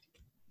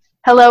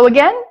Hello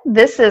again.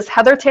 This is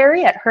Heather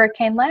Terry at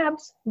Hurricane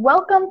Labs.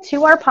 Welcome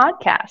to our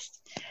podcast.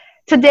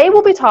 Today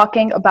we'll be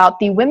talking about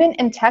the Women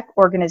in Tech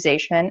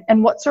organization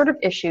and what sort of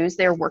issues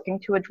they're working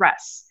to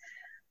address.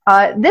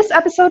 This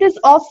episode is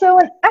also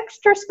an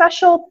extra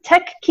special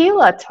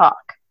Techquila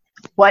talk.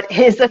 What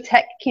is a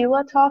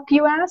Techquila talk,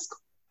 you ask?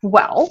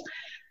 Well,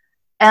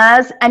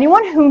 as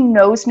anyone who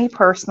knows me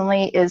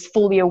personally is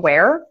fully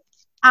aware,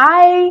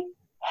 I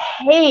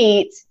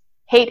hate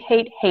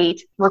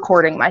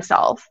recording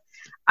myself.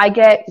 I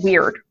get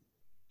weird,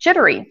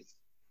 jittery,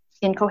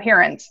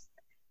 incoherent.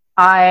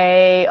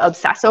 I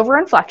obsess over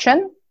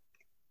inflection.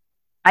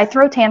 I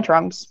throw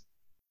tantrums.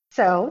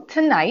 So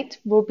tonight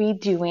we'll be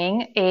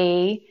doing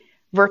a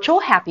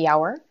virtual happy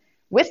hour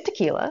with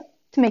tequila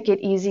to make it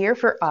easier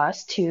for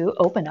us to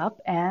open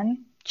up and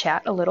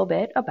chat a little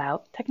bit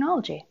about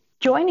technology.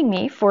 Joining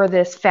me for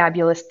this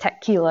fabulous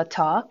Techquila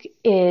talk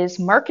is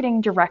Marketing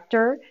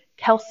Director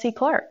Kelsey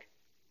Clark.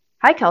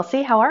 Hi,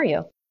 Kelsey. How are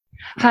you?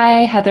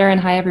 Hi, Heather, and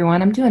hi,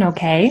 everyone. I'm doing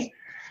okay.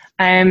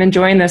 I'm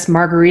enjoying this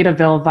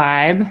Margaritaville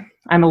vibe.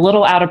 I'm a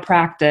little out of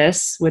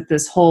practice with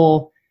this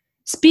whole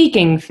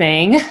speaking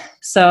thing,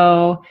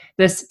 so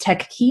this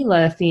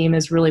Techquila theme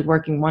is really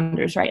working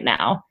wonders right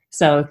now.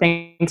 So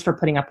thanks for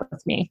putting up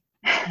with me.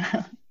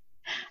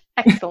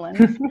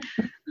 Excellent.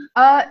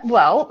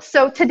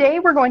 So today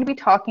we're going to be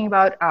talking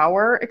about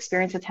our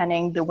experience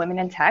attending the Women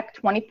in Tech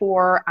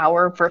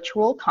 24-hour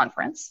virtual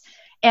conference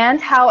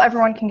and how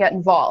everyone can get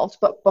involved.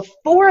 But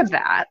before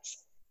that,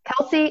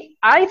 Kelsey,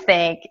 I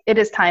think it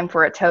is time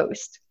for a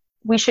toast.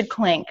 We should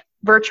clink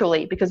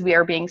virtually because we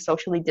are being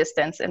socially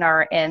distanced and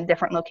are in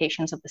different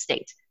locations of the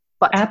state.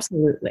 But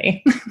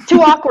absolutely. To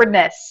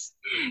awkwardness.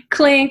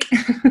 Clink.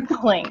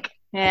 Clink.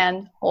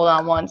 And hold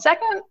on one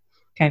second.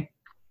 Okay.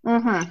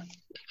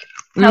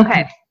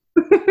 Okay.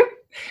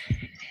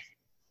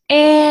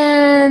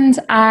 And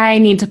I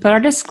need to put our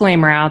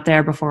disclaimer out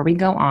there before we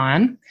go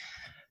on.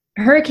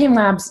 Hurricane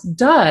Labs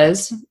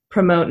does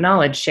promote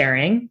knowledge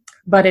sharing,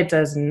 but it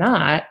does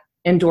not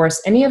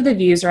endorse any of the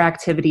views or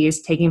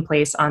activities taking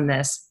place on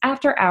this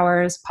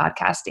after-hours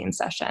podcasting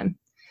session.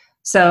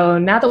 So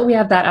now that we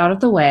have that out of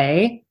the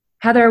way,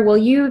 Heather, will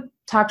you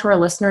talk to our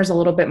listeners a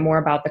little bit more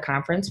about the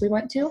conference we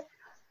went to?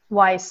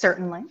 Why,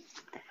 certainly.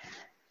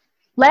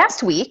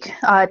 Last week,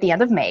 at the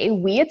end of May,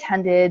 we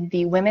attended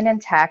the Women in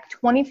Tech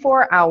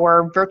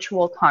 24-hour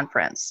virtual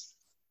conference.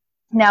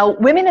 Now,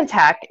 Women in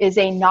Tech is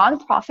a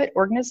nonprofit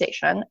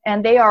organization,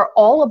 and they are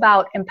all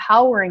about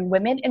empowering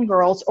women and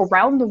girls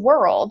around the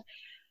world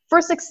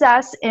for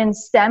success in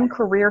STEM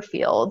career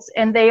fields.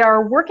 And they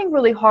are working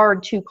really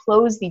hard to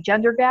close the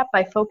gender gap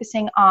by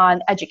focusing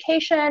on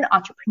education,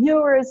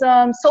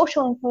 entrepreneurism,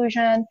 social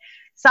inclusion,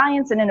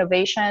 science, and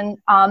innovation.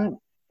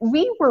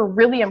 We were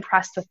really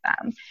impressed with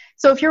them.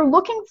 So if you're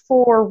looking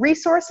for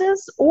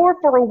resources or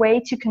for a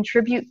way to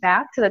contribute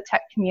back to the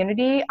tech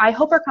community, I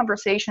hope our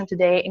conversation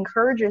today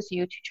encourages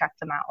you to check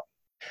them out.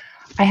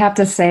 I have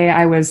to say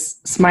I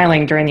was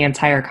smiling during the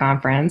entire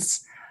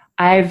conference.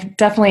 I've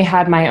definitely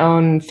had my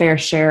own fair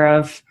share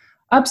of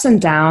ups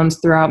and downs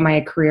throughout my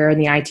career in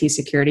the IT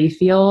security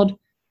field.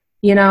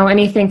 You know,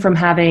 anything from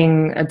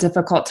having a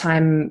difficult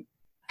time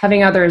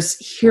having others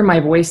hear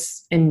my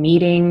voice in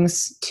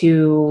meetings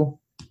to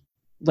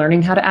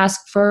learning how to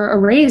ask for a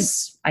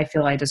raise I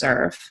feel I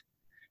deserve.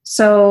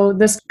 So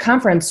this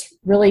conference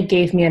really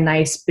gave me a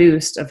nice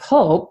boost of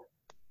hope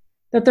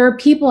that there are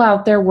people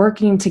out there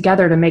working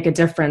together to make a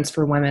difference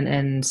for women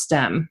in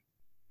STEM.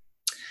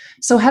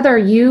 So Heather,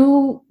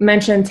 you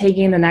mentioned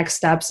taking the next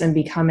steps and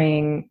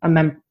becoming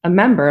a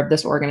member of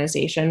this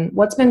organization.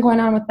 What's been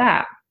going on with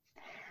that?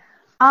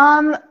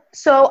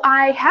 So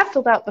I have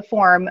filled out the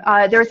form.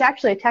 There's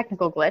actually a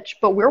technical glitch,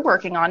 but we're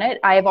working on it.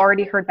 I have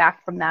already heard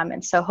back from them,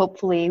 and so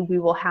hopefully we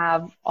will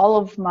have all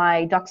of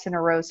my ducks in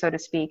a row, so to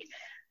speak,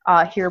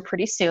 here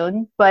pretty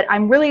soon. But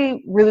I'm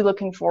really, really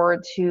looking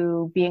forward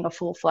to being a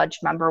full-fledged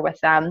member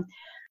with them.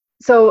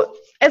 So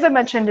as I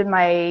mentioned in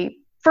my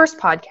first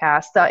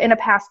podcast, in a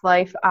past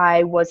life,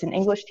 I was an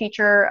English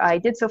teacher. I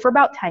did so for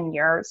about 10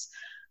 years.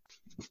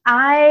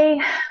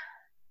 I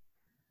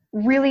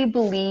really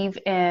believe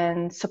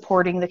in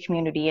supporting the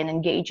community and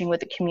engaging with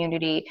the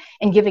community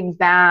and giving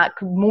back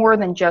more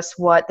than just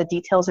what the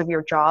details of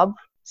your job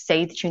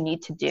say that you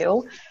need to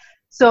do.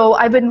 So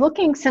I've been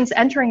looking, since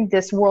entering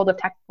this world of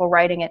technical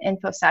writing and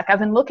InfoSec, I've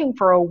been looking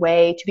for a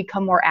way to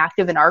become more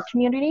active in our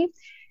community.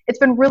 It's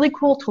been really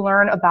cool to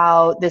learn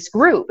about this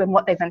group and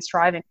what they've been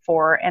striving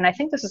for, and I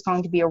think this is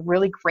going to be a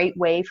really great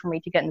way for me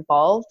to get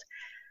involved.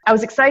 I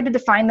was excited to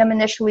find them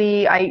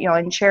initially,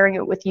 and sharing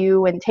it with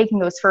you and taking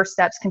those first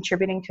steps,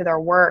 contributing to their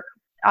work.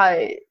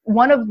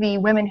 One of the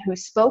women who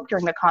spoke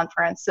during the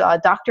conference,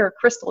 Dr.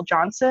 Crystal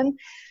Johnson,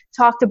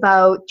 talked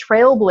about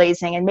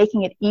trailblazing and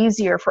making it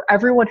easier for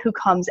everyone who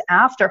comes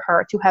after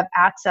her to have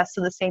access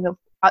to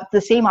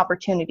the same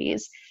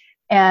opportunities.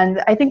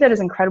 And I think that is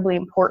incredibly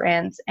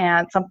important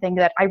and something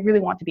that I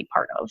really want to be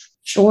part of.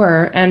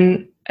 Sure.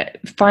 And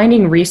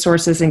finding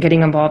resources and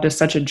getting involved is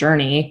such a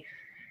journey.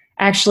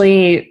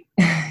 Actually,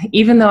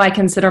 even though I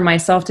consider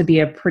myself to be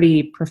a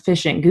pretty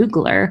proficient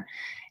Googler,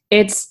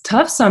 it's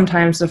tough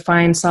sometimes to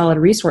find solid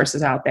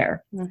resources out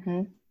there.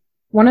 Mm-hmm.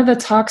 One of the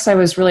talks I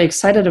was really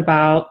excited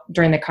about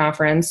during the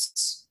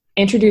conference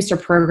introduced a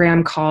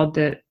program called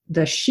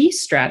the SHE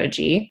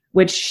strategy,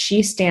 which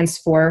SHE stands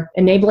for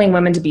Enabling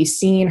Women to be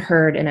Seen,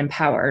 Heard, and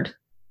Empowered.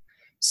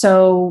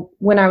 So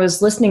when I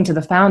was listening to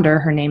the founder,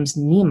 her name's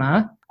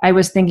Nima, I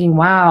was thinking,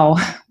 wow,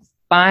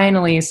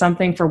 finally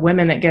something for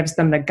women that gives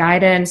them the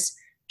guidance,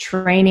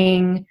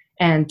 training,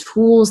 and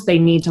tools they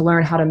need to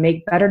learn how to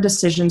make better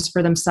decisions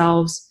for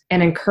themselves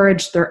and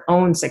encourage their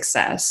own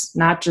success,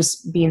 not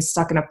just being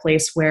stuck in a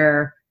place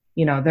where,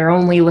 they're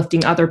only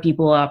lifting other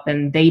people up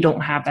and they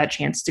don't have that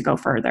chance to go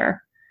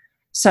further.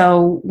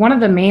 So one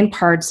of the main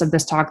parts of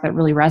this talk that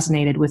really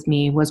resonated with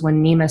me was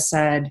when Nima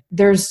said,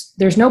 there's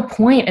no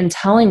point in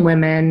telling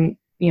women,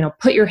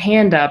 put your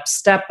hand up,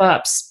 step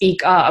up,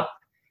 speak up,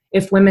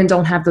 if women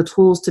don't have the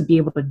tools to be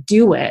able to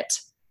do it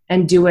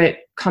and do it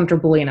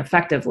comfortably and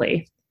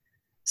effectively.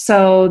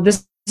 So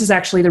this is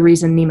actually the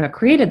reason Nima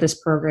created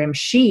this program.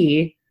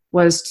 She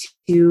was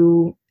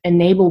to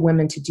enable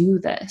women to do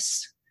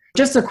this.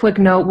 Just a quick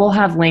note, we'll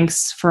have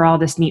links for all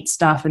this neat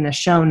stuff in the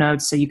show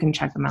notes so you can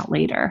check them out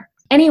later.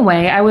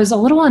 Anyway, I was a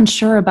little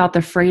unsure about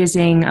the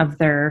phrasing of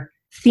their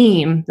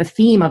theme, the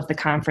theme of the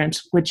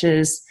conference, which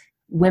is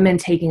women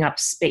taking up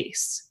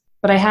space.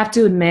 But I have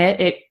to admit,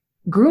 it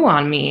grew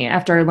on me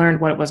after I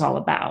learned what it was all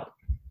about.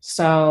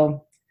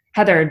 So,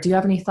 Heather, do you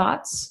have any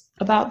thoughts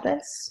about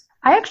this?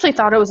 I actually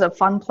thought it was a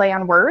fun play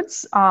on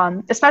words,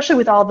 especially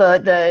with all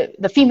the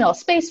female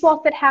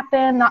spacewalk that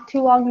happened not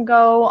too long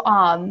ago.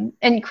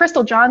 And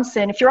Crystal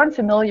Johnson, if you're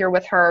unfamiliar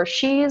with her,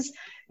 she's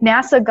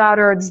NASA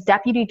Goddard's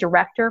Deputy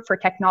Director for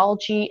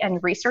Technology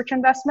and Research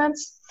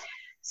Investments.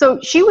 So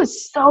she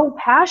was so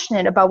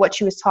passionate about what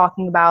she was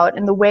talking about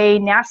and the way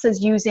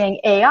NASA's using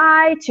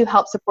AI to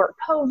help support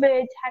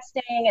COVID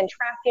testing and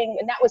tracking,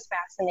 and that was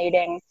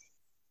fascinating.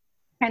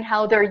 And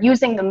how they're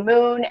using the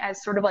moon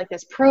as sort of like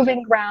this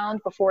proving ground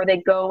before they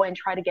go and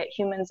try to get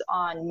humans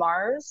on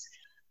Mars.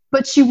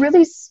 But she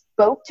really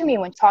spoke to me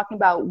when talking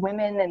about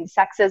women and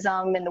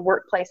sexism in the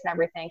workplace and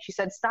everything. She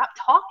said, stop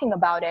talking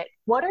about it.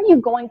 What are you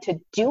going to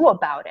do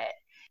about it?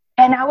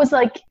 And I was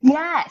like,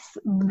 yes,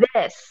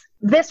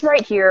 this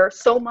right here,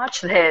 so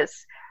much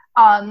this.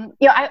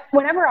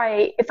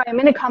 If I'm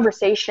in a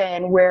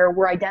conversation where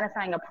we're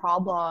identifying a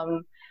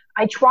problem,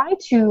 I try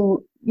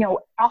to,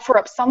 offer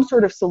up some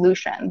sort of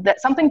solution,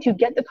 that something to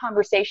get the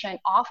conversation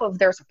off of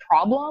there's a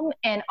problem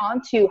and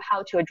onto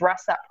how to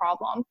address that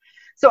problem.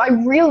 So I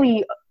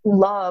really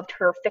loved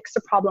her fix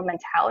the problem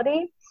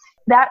mentality.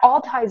 That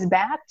all ties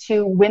back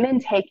to women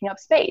taking up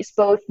space,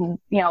 both,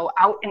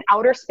 out in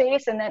outer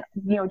space and then,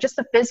 just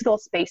the physical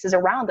spaces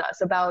around us.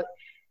 About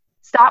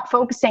stop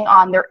focusing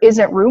on there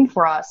isn't room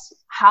for us.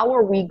 How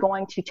are we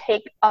going to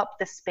take up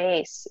the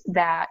space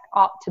that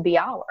ought to be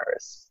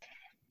ours?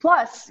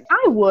 Plus,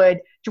 I would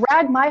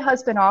drag my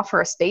husband off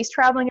for a space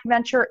traveling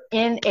adventure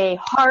in a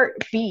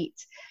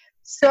heartbeat.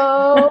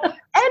 So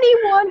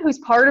anyone who's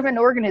part of an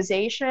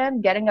organization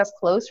getting us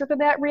closer to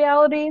that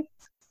reality,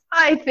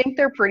 I think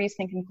they're pretty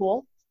stinking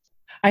cool.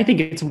 I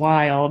think it's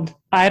wild.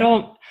 I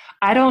don't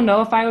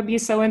know if I would be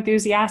so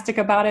enthusiastic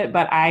about it,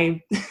 but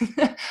I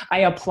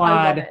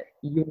applaud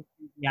your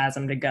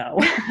enthusiasm to go.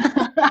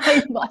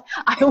 I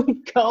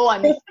would go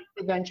on this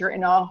adventure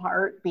in a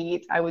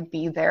heartbeat. I would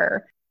be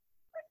there.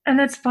 And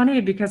it's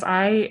funny because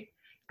I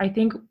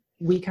think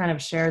we kind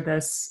of share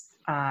this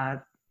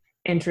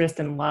interest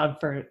and love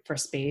for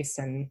space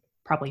and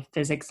probably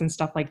physics and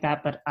stuff like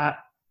that. But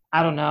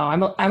I don't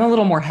know. I'm a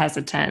little more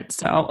hesitant.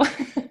 So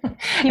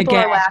people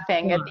are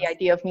laughing at the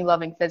idea of me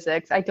loving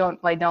physics. I don't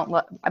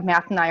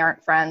math and I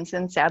aren't friends,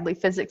 and sadly,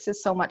 physics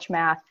is so much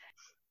math.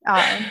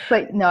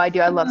 But no, I do.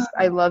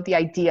 I love the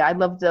idea. I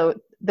love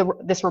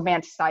this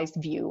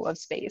romanticized view of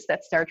space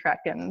that Star Trek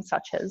and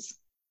such has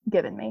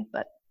given me.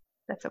 But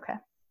that's okay.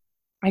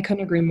 I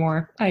couldn't agree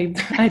more. I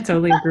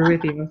totally agree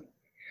with you.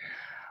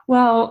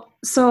 Well,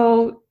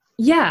 so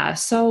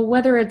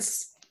whether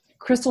it's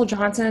Crystal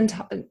Johnson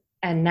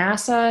and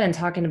NASA and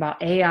talking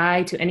about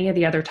AI to any of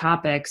the other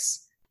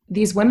topics,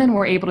 these women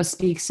were able to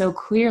speak so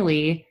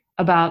clearly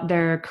about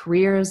their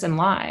careers and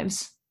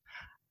lives.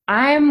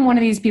 I'm one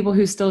of these people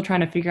who's still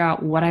trying to figure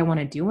out what I want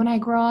to do when I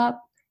grow up.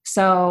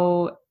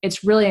 So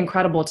it's really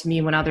incredible to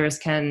me when others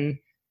can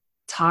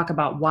talk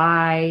about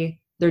why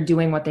they're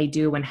doing what they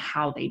do and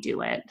how they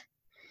do it.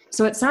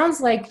 So it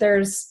sounds like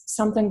there's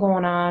something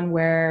going on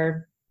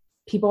where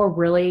people are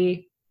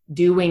really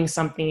doing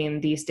something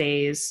these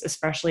days,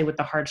 especially with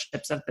the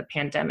hardships of the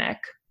pandemic.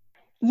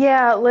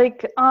 Yeah,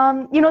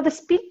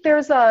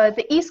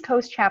 the East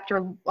Coast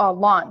chapter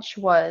launch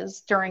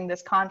was during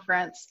this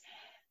conference.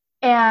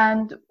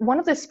 And one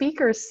of the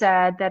speakers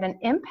said that an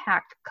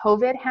impact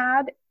COVID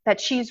had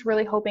that she's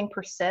really hoping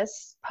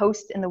persists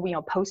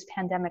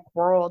post-pandemic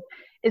world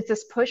is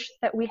this push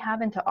that we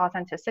have into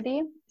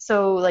authenticity.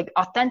 So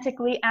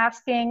authentically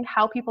asking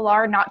how people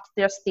are, not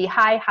just the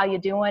hi, how you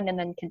doing, and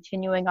then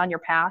continuing on your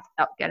path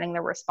without getting the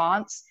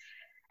response.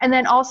 And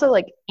then also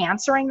like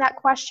answering that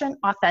question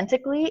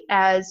authentically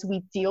as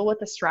we deal with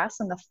the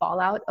stress and the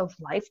fallout of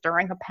life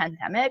during a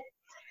pandemic.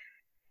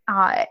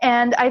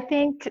 And I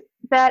think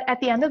that at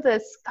the end of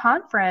this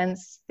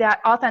conference, that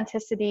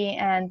authenticity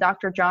and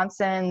Dr.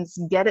 Johnson's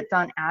get it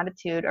done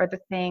attitude are the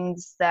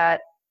things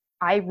that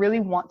I really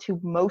want to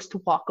most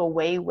walk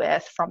away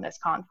with from this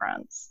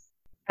conference.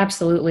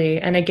 Absolutely.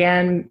 And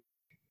again,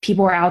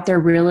 people are out there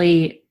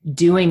really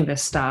doing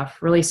this stuff,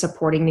 really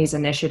supporting these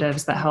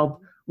initiatives that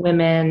help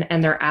women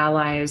and their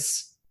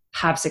allies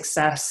have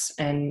success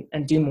and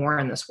do more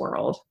in this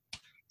world.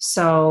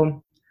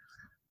 So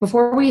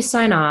before we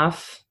sign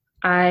off,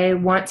 I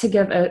want to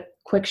give a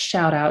quick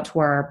shout out to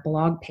our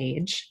blog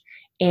page.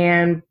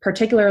 And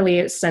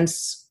particularly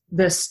since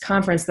this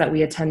conference that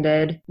we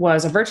attended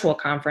was a virtual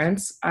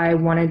conference, I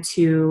wanted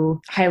to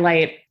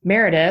highlight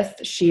Meredith.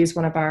 She's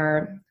one of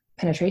our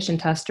penetration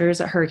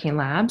testers at Hurricane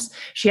Labs.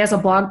 She has a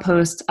blog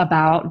post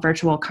about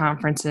virtual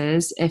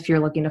conferences. If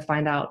you're looking to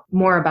find out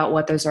more about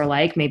what those are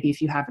like, maybe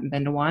if you haven't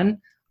been to one,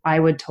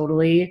 I would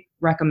totally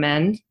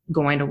recommend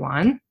going to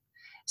one.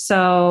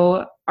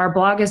 So our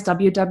blog is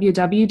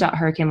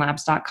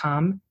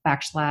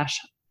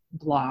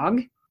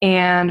www.hurricanelabs.com/blog.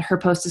 And her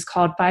post is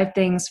called 5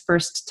 Things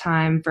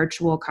First-Time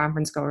Virtual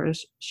Conference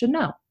Goers Should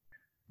Know.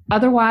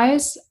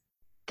 Otherwise,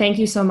 thank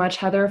you so much,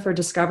 Heather, for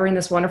discovering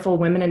this wonderful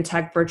Women in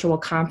Tech virtual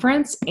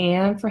conference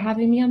and for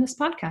having me on this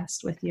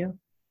podcast with you.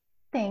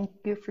 Thank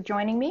you for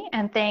joining me,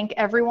 and thank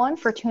everyone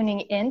for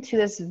tuning in to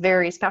this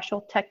very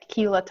special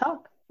Tequila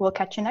Talk. We'll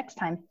catch you next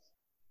time.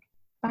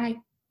 Bye.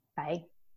 Bye.